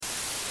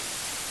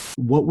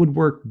what would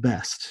work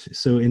best?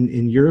 So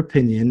in your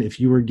opinion, if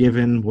you were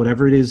given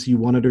whatever it is you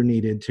wanted or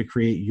needed to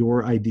create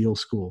your ideal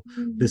school,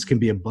 this can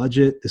be a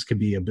budget, this could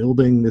be a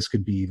building, this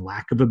could be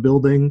lack of a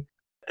building.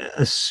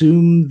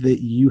 Assume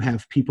that you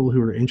have people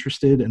who are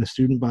interested in a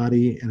student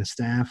body and a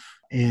staff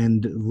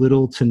and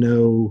little to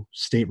no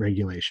state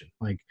regulation.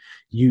 Like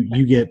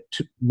you get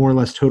more or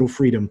less total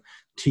freedom.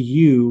 To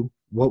you,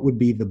 what would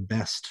be the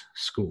best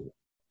school?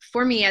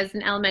 For me as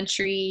an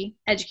elementary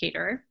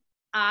educator,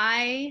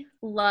 I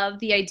love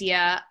the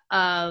idea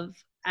of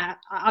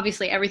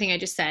obviously everything I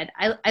just said.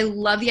 I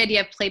love the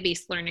idea of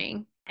play-based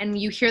learning. And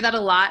you hear that a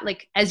lot,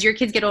 like as your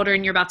kids get older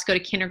and you're about to go to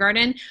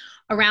kindergarten.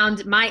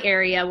 Around my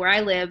area where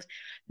I live,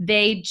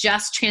 they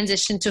just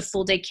transitioned to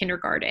full day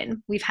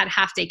kindergarten. We've had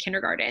half day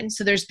kindergarten.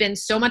 So there's been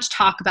so much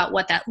talk about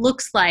what that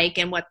looks like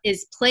and what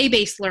is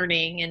play-based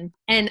learning.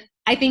 And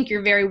I think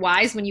you're very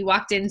wise when you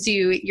walked into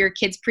your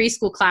kid's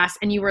preschool class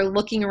and you were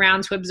looking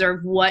around to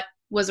observe what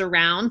was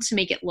around to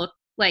make it look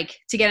like,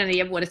 to get an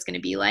idea of what it's going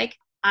to be like.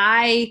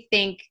 I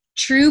think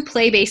true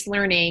play-based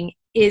learning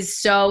is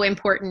so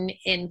important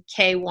in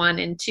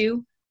K1 and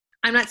 2.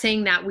 I'm not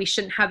saying that we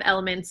shouldn't have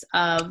elements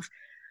of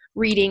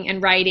reading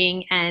and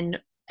writing and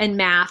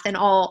math and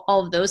all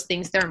of those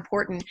things. They're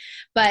important,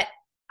 but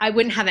I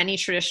wouldn't have any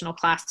traditional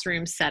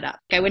classrooms set up.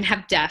 I wouldn't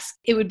have desks.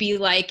 It would be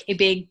like a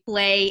big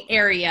play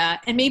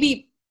area, and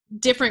maybe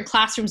different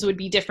classrooms would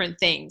be different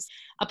things.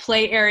 A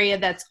play area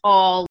that's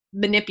all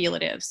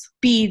manipulatives,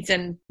 beads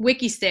and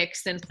wiki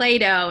sticks and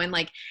Play-Doh, and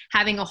like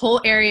having a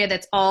whole area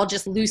that's all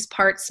just loose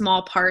parts,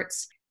 small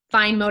parts,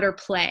 fine motor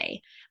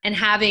play, and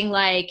having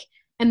like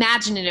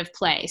imaginative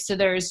play. So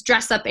there's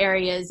dress up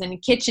areas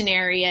and kitchen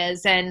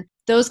areas and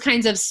those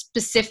kinds of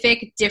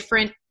specific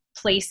different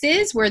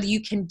places where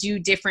you can do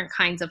different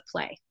kinds of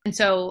play. And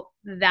so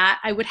that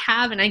I would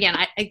have, and again,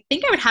 I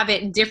think I would have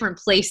it in different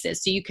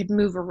places so you could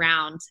move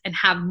around and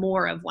have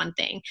more of one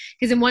thing.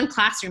 Because in one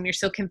classroom, you're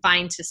so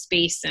confined to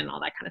space and all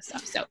that kind of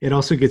stuff. So it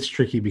also gets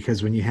tricky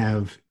because when you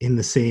have in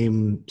the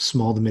same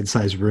small to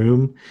mid-sized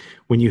room,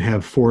 when you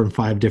have 4 and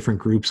 5 different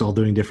groups all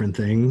doing different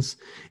things,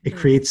 it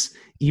creates,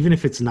 even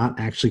if it's not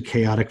actually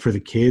chaotic for the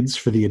kids,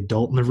 for the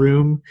adult in the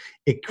room,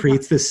 it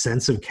creates this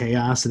sense of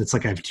chaos. And it's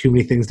like, I have too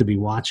many things to be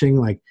watching.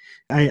 Like,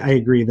 I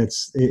agree.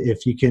 That's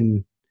if you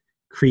can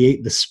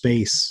create the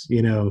space,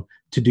 to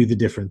do the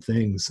different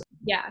things.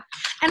 Yeah.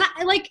 And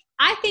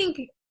I think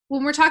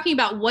when we're talking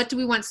about what do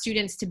we want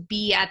students to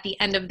be at the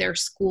end of their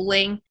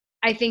schooling,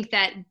 I think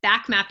that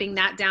back mapping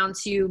that down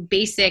to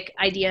basic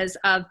ideas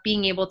of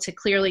being able to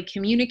clearly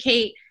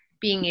communicate,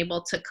 being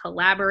able to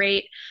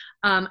collaborate.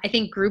 I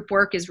think group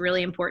work is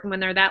really important when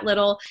they're that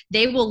little.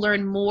 They will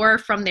learn more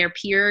from their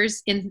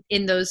peers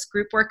in those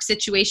group work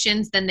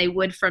situations than they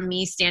would from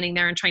me standing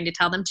there and trying to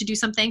tell them to do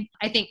something.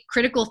 I think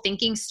critical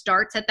thinking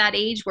starts at that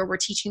age where we're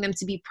teaching them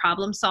to be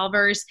problem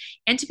solvers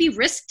and to be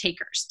risk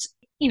takers,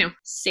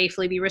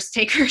 safely be risk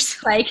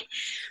takers, like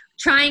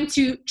trying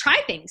to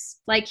try things.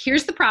 Like,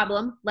 here's the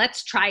problem.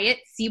 Let's try it,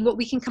 see what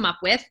we can come up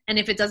with. And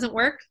if it doesn't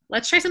work,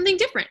 let's try something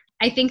different.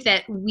 I think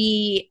that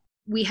we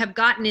have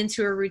gotten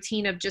into a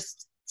routine of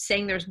just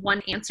saying there's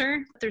one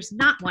answer. There's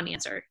not one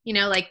answer,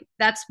 like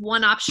that's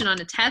one option on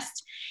a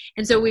test.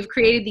 And so we've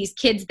created these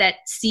kids that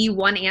see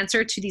one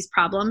answer to these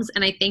problems.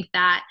 And I think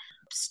that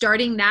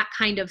starting that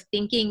kind of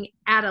thinking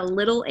at a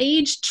little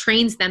age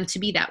trains them to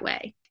be that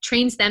way,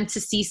 trains them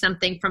to see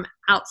something from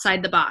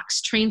outside the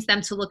box, trains them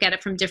to look at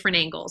it from different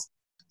angles.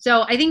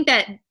 So I think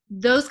that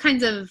those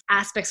kinds of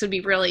aspects would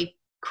be really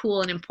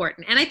cool and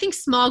important. And I think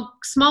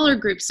smaller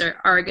groups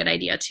are a good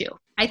idea too.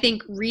 I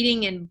think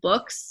reading in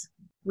books,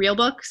 real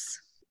books,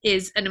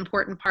 is an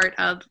important part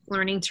of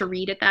learning to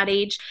read at that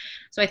age.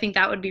 So I think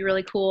that would be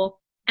really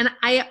cool. And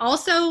I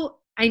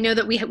know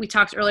that we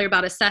talked earlier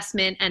about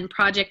assessment and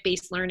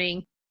project-based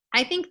learning.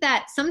 I think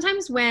that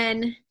sometimes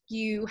when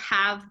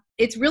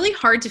it's really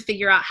hard to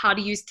figure out how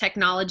to use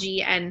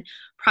technology and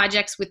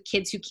projects with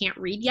kids who can't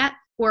read yet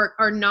or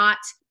are not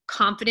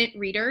confident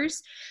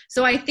readers.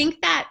 So I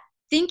think that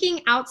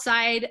thinking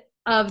outside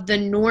of the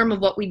norm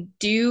of what we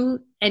do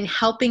and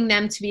helping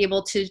them to be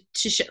able to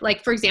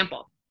like, for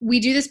example, we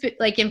do this,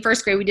 like in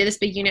first grade, we did this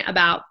big unit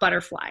about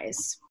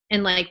butterflies.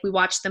 And like we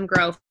watch them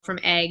grow from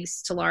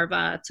eggs to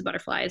larvae to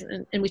butterflies.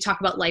 And we talk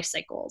about life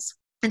cycles.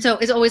 And so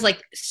it's always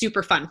like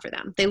super fun for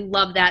them. They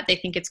love that. They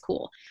think it's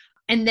cool.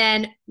 And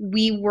then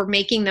we were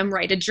making them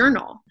write a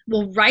journal.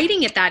 Well,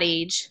 writing at that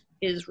age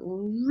is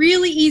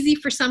really easy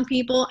for some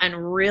people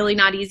and really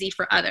not easy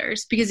for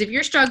others. Because if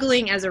you're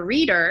struggling as a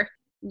reader,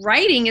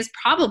 writing is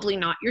probably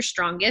not your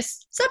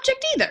strongest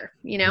subject either,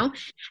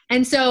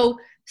 And so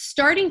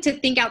starting to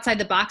think outside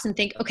the box and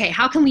think, okay,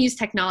 how can we use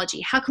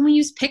technology? How can we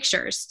use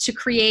pictures to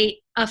create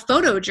a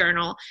photo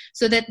journal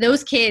so that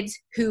those kids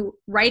who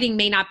writing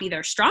may not be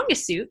their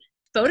strongest suit,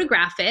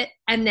 photograph it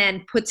and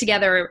then put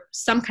together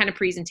some kind of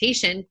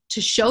presentation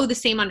to show the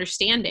same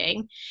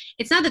understanding.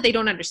 It's not that they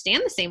don't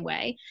understand the same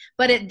way,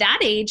 but at that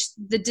age,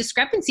 the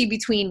discrepancy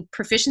between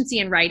proficiency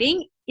in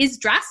writing is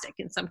drastic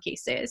in some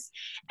cases.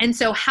 And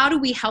so how do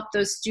we help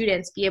those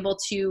students be able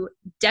to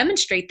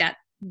demonstrate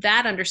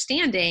that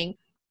understanding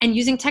and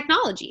using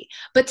technology.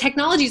 But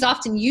technology is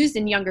often used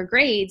in younger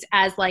grades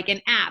as like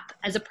an app,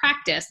 as a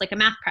practice, like a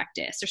math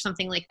practice or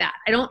something like that.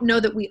 I don't know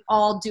that we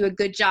all do a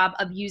good job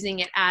of using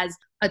it as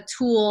a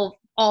tool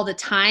all the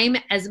time,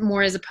 as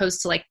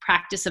opposed to like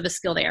practice of a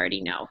skill they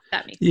already know.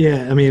 That makes sense.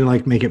 Yeah, I mean,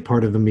 like make it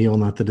part of the meal,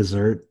 not the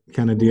dessert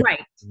kind of deal. Right.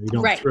 You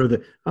don't Right. throw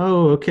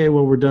okay,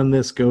 well, we're done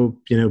this. Go,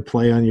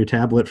 play on your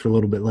tablet for a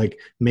little bit. Like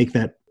make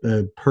that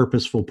a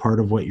purposeful part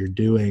of what you're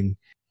doing.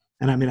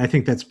 And I mean, I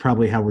think that's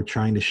probably how we're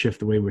trying to shift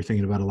the way we're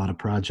thinking about a lot of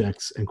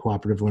projects and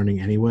cooperative learning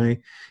anyway,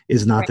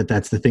 is not that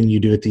that's the thing you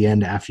do at the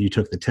end after you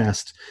took the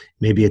test.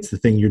 Maybe it's the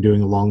thing you're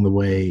doing along the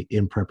way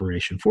in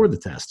preparation for the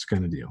test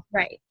kind of deal.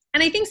 Right.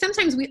 And I think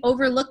sometimes we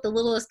overlook the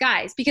littlest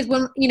guys because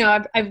when,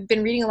 I've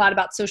been reading a lot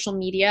about social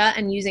media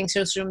and using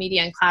social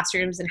media in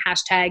classrooms and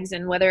hashtags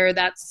and whether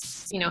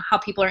that's, how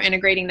people are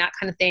integrating that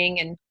kind of thing.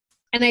 And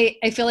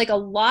I feel like a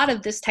lot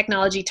of this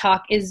technology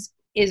talk is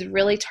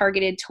really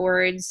targeted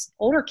towards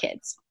older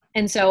kids.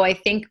 And so I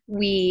think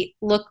we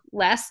look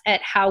less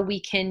at how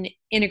we can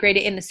integrate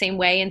it in the same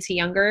way into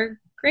younger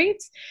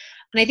grades.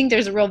 And I think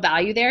there's a real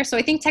value there. So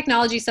I think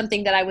technology is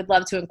something that I would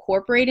love to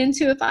incorporate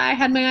into if I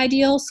had my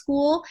ideal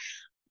school.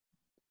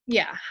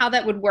 Yeah, how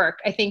that would work.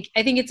 I think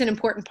it's an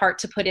important part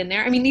to put in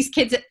there. I mean, these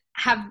kids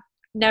have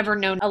never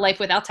known a life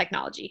without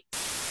technology.